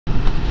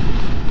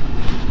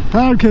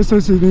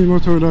Herkese Sidney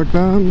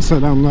Motorluk'tan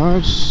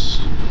selamlar.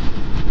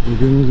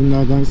 Bugün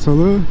günlerden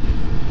salı.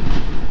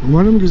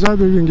 Umarım güzel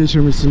bir gün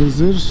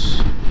geçirmişsinizdir.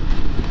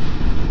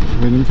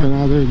 Benim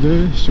fena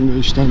değildi. Şimdi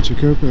işten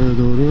çıkıp eve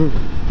doğru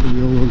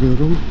yol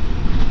alıyorum.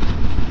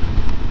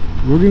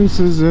 Bugün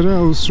sizlere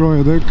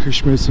Avustralya'da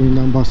kış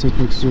mevsiminden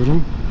bahsetmek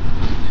istiyorum.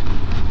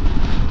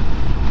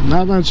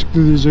 Nereden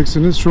çıktı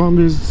diyeceksiniz. Şu an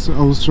biz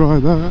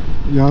Avustralya'da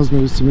yaz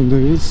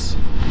mevsimindeyiz.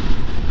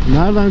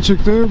 Nereden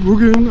çıktı?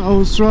 Bugün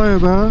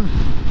Avustralya'da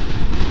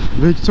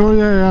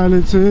Viktorya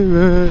eyaleti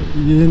ve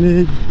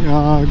Yeni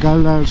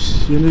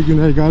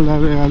Güney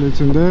Galler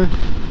eyaletinde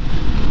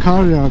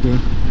kar yağdı.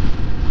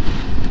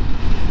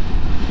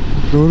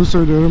 Doğru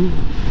söylüyorum.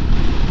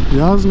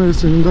 Yaz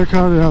mevsiminde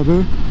kar yağdı.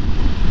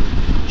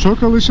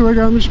 Çok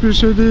alışılagelmiş bir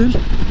şey değil.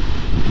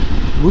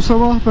 Bu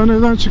sabah ben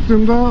evden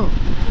çıktığımda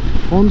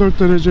 14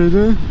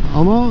 dereceydi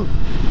ama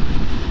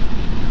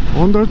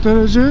 14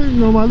 derece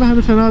normalde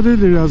hani fena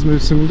değildir yaz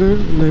mevsiminde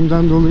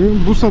nemden dolayı.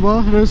 Bu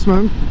sabah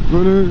resmen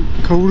böyle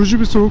kavurucu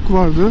bir soğuk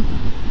vardı.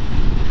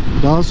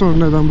 Daha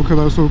sonra neden bu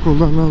kadar soğuk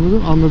olduğunu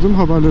anladım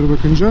haberlere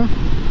bakınca.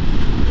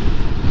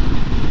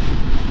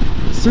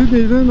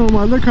 Sidney'de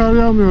normalde kar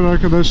yağmıyor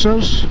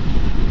arkadaşlar.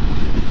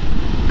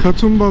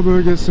 Katumba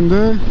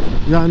bölgesinde,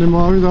 yani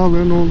Mavi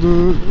Dağların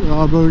olduğu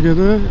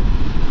bölgede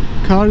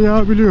kar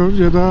yağabiliyor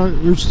ya da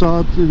 3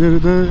 saat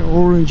ileride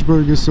Orange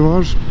bölgesi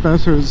var,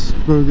 Bathurst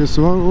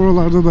bölgesi var.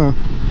 Oralarda da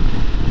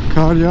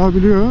kar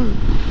yağabiliyor.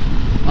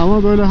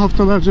 Ama böyle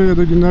haftalarca ya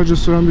da günlerce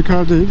süren bir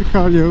kar değil.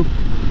 Kar yağıp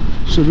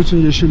işte bütün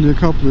yeşilliği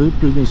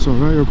kaplayıp bir gün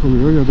sonra yok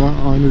oluyor ya da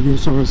aynı gün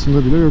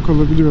sonrasında bile yok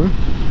olabiliyor.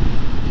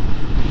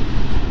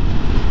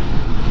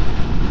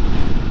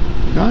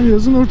 Yani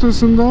yazın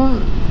ortasında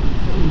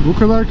bu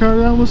kadar kar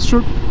yağması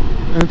çok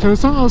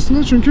enteresan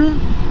aslında, çünkü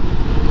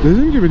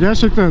dediğim gibi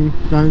gerçekten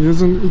yani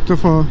yazın ilk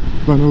defa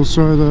ben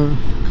Avustralya'da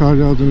kar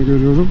yağdığını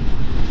görüyorum.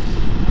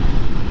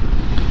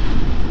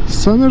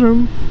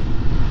 Sanırım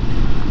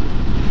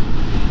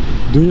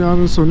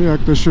dünyanın sonu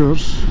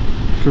yaklaşıyor.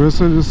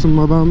 Küresel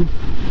ısınmadan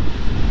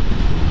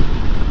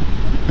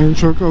en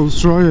çok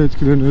Avustralya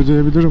etkileniyor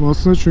diyebilirim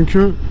aslında,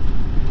 çünkü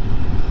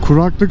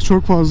kuraklık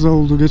çok fazla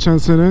oldu geçen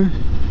sene.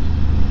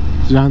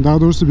 Yani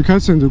daha doğrusu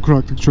birkaç senedir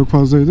kuraklık çok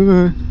fazlaydı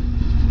ve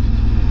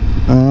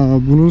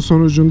bunun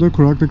sonucunda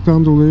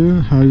kuraklıktan dolayı,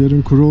 her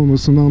yerin kuru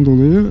olmasından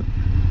dolayı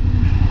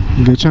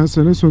geçen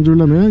sene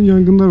söndürülemeyen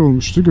yangınlar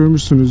olmuştu.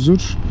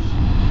 Görmüşsünüzdür.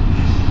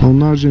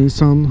 Onlarca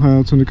insan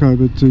hayatını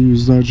kaybetti,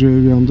 yüzlerce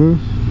ev yandı.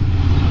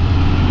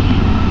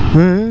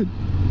 Ve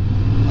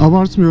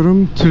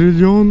abartmıyorum,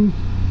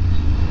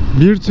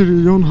 1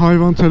 trilyon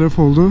hayvan telef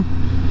oldu.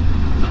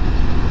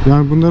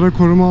 Yani bunlara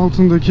koruma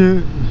altındaki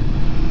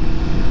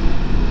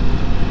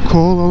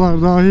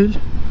koalalar dahil,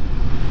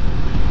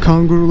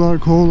 kangurular,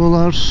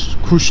 koalalar,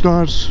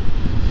 kuşlar.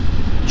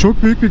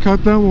 Çok büyük bir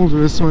katliam oldu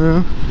resmen ya.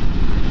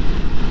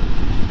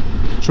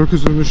 Çok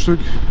üzülmüştük.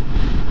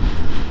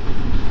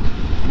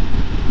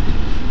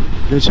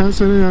 Geçen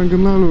sene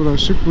yangınlarla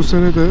uğraştık. Bu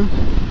sene de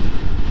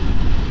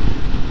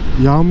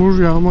yağmur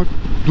yağmak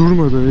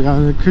durmadı.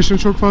 Yani kışın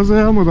çok fazla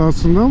yağmadı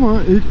aslında ama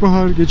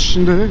ilkbahar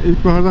geçişinde,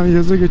 ilkbahardan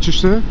yaza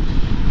geçişte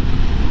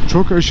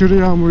çok aşırı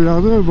yağmur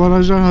yağdı ve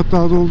barajlar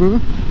hatta doldu.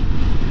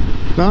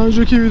 Daha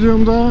önceki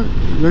videomda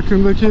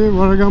yakındaki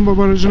Varagamba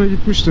Barajı'na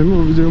gitmiştim.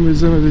 O videomu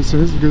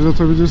izlemediyseniz göz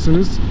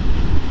atabilirsiniz.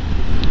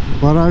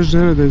 Baraj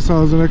neredeyse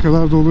ağzına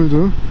kadar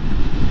doluydu.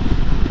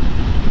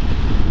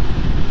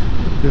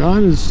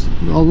 Yani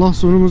Allah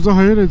sonumuzu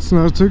hayır etsin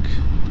artık.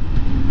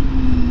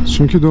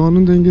 Çünkü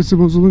doğanın dengesi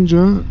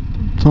bozulunca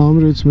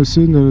tamir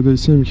etmesi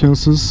neredeyse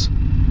imkansız.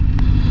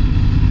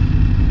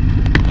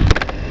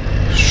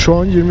 Şu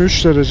an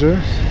 23 derece.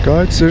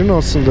 Gayet serin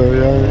aslında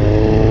yani.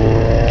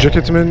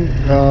 Ceketimin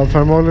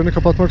fermuarlarını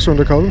kapatmak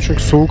zorunda kaldım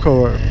çünkü soğuk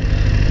hava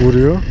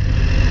vuruyor.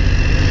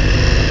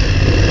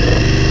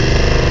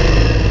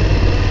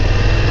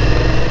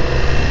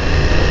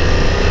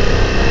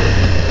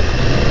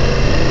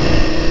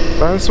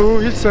 Ben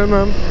soğuğu hiç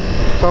sevmem.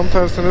 Tam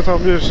tersine tam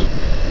bir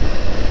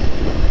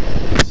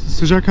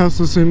sıcak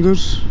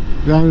hastasıyımdır.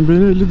 Yani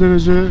beni 50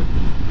 derece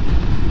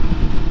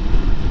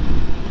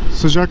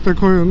sıcakta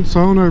koyun,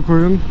 saunaya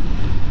koyun,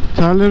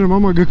 terlerim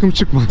ama gıkım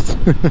çıkmaz.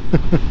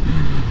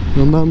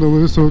 Ondan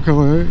dolayı soğuk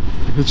havaya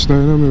hiç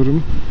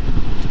dayanamıyorum.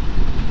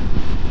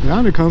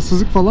 Yani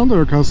kansızlık falan da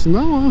yok aslında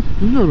ama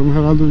bilmiyorum,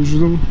 herhalde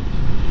vücudum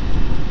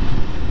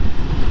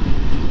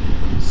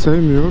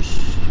sevmiyor.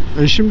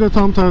 Eşim de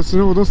tam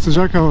tersine, o da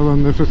sıcak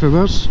havadan nefret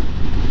eder.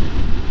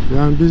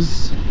 Yani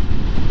biz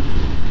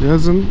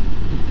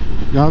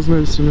yaz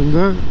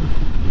mevsiminde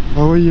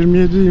hava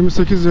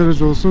 27-28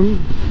 derece olsun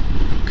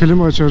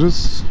klima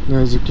açarız ne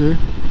yazık ki.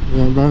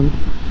 Yani ben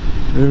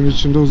evin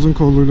içinde uzun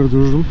kolluyla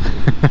dururum.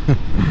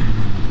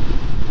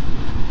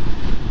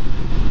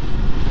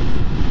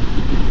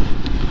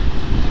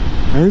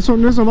 En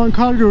son ne zaman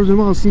kar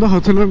gördüğümü aslında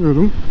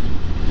hatırlamıyorum.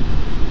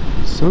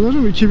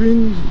 Sanırım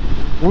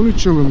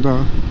 2013 yılında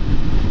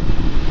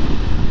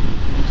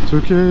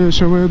Türkiye'ye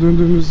yaşamaya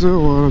döndüğümüzde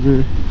o ara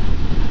bir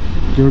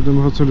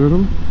gördüğümü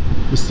hatırlıyorum.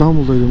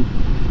 İstanbul'daydım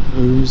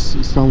Evimiz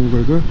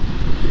İstanbul'daydı.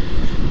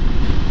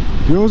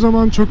 O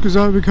zaman çok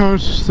güzel bir kar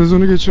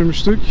sezonu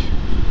geçirmiştik.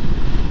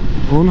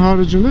 Onun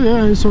haricinde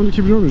ya en son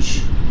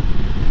 2013.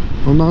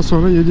 Ondan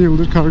sonra 7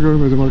 yıldır kar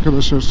görmedim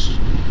arkadaşlar.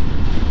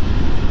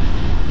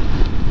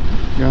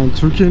 Yani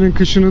Türkiye'nin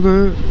kışını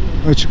da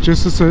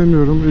açıkçası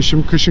sevmiyorum.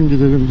 Eşim kışın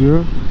gidelim diyor.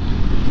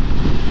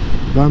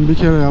 Ben bir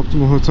kere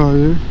yaptım o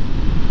hatayı.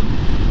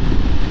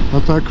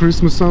 Hatta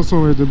Christmas'tan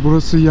sonraydı.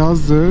 Burası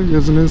yazdı.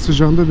 Yazın en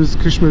sıcağında biz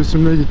kış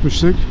mevsimine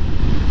gitmiştik.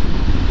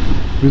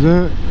 Bir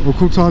de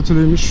okul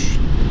tatiliymiş.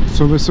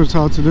 Sömestr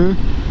tatili.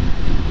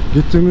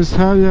 Gittiğimiz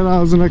her yer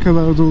ağzına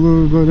kadar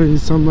dolu. Böyle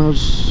insanlar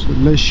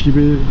leş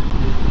gibi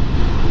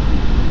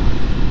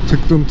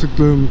tıklım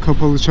tıklım,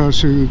 kapalı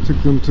çarşı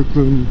tıklım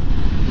tıklım.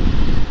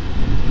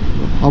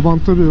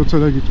 Abant'ta bir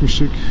otele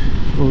gitmiştik.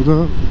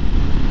 Orada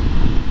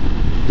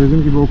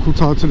dediğim gibi okul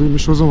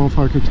tatiliymiş. O zaman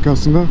fark ettik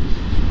aslında.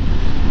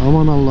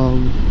 Aman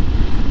Allah'ım.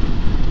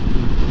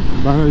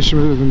 Ben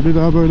eşime dedim bir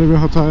daha böyle bir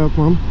hata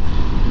yapmam.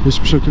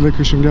 Hiçbir şekilde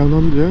kışın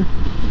gelmem diye.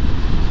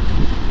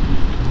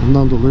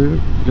 Bundan dolayı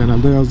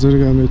genelde yazları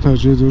gelmeyi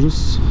tercih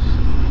ediyoruz.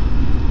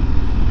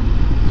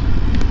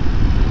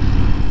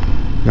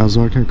 Yaz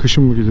varken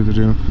kışın mı gidilir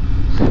ya?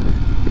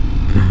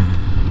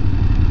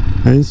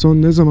 En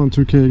son ne zaman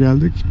Türkiye'ye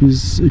geldik?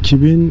 Biz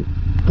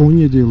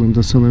 2017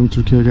 yılında sanırım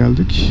Türkiye'ye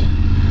geldik.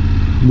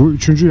 Bu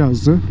 3.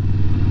 yazdı.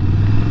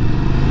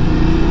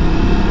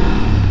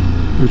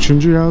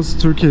 3. yaz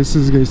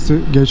Türkiye'siz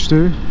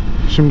geçti.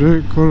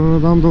 Şimdi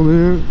koronadan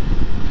dolayı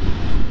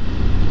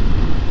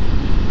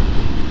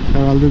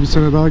herhalde bir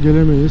sene daha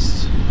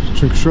gelemeyiz.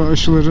 Çünkü şu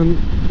aşıların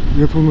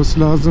yapılması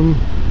lazım.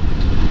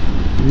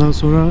 Bundan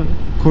sonra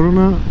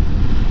korona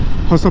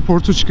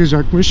pasaportu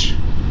çıkacakmış.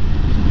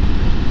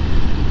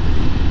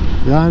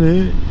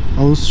 Yani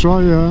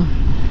Avustralya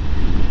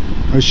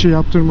aşı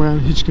yaptırmayan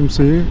hiç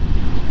kimseyi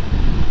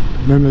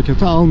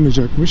memlekete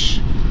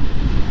almayacakmış.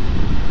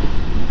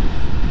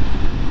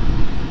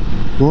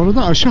 Bu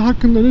arada aşı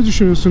hakkında ne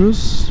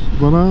düşünüyorsunuz?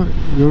 Bana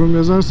yorum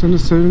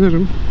yazarsanız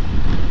sevinirim.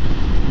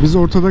 Biz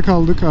ortada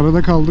kaldık,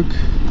 arada kaldık.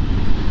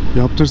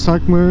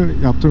 Yaptırsak mı,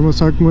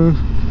 yaptırmasak mı?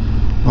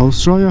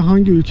 Avustralya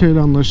hangi ülkeyle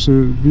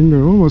anlaştı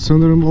bilmiyorum ama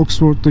sanırım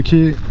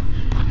Oxford'daki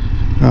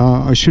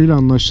aşıyla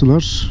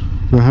anlaştılar.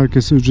 Ve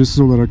herkese ücretsiz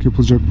olarak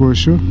yapılacak bu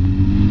aşı.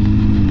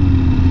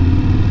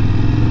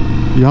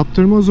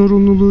 Yaptırma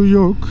zorunluluğu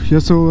yok.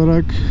 Yasal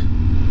olarak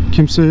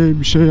kimseye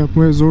bir şey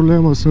yapmaya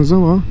zorlayamazsınız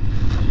ama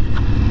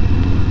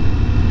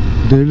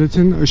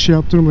devletin aşı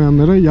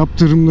yaptırmayanlara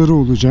yaptırımları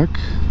olacak.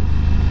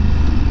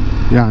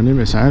 Yani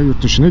mesela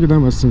yurt dışına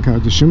gidemezsin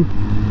kardeşim.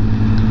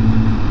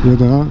 Ya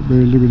da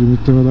belirli bir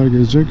limitlemeler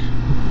gelecek.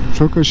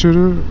 Çok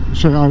aşırı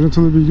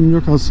ayrıntılı bilgim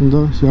yok aslında.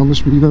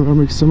 Yanlış bilgi de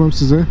vermek istemem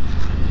size.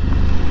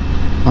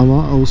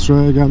 Ama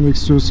Avustralya'ya gelmek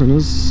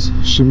istiyorsanız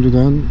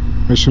şimdiden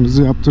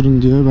aşınızı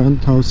yaptırın diye ben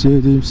tavsiye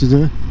edeyim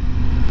size.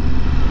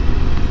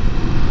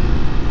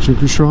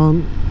 Çünkü şu an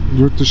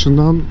yurt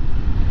dışından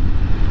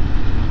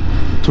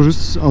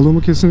turist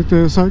alımı kesinlikle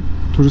yasak.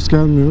 Turist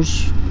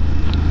gelmiyor.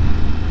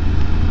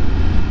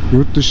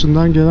 Yurt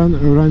dışından gelen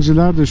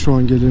öğrenciler de şu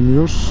an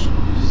gelemiyor.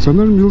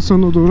 Sanırım yıl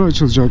sonuna doğru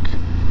açılacak.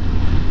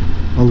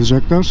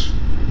 Alacaklar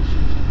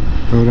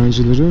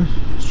öğrencileri.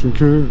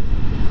 Çünkü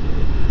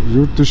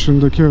yurt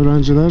dışındaki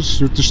öğrenciler,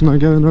 yurt dışından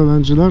gelen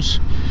öğrenciler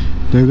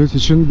devlet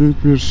için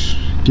büyük bir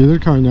gelir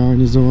kaynağı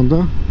aynı zamanda.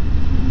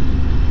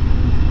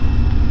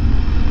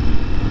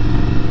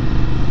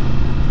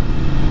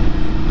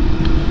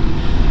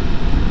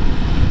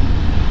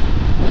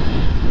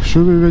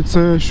 Şu bir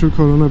bitse, şu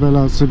korona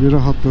belası bir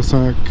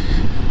rahatlasak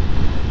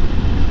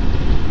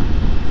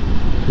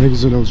ne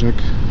güzel olacak.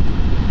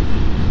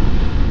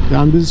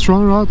 Yani biz şu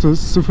an rahatız,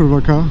 0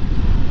 vaka.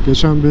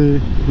 Geçen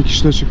bir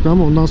kişi de çıktı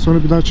ama ondan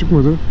sonra bir daha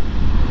çıkmadı.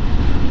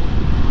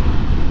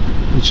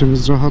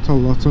 İçimiz rahat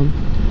Allah'tan.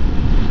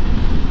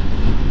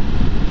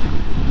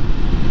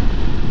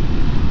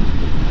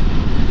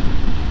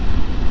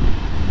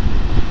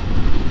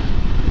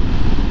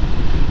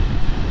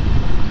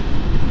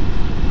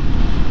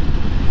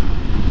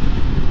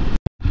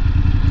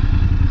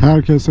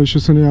 Herkes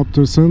aşısını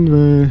yaptırsın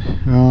ve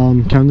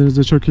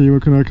kendinize çok iyi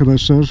bakın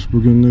arkadaşlar.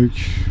 Bugünlük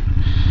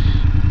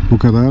bu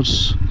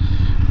kadar.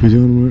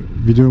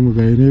 Videomu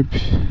beğenip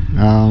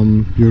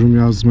yorum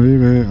yazmayı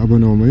ve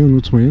abone olmayı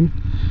unutmayın.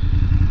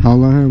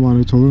 Allah'a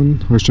emanet olun.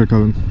 Hoşça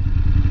kalın.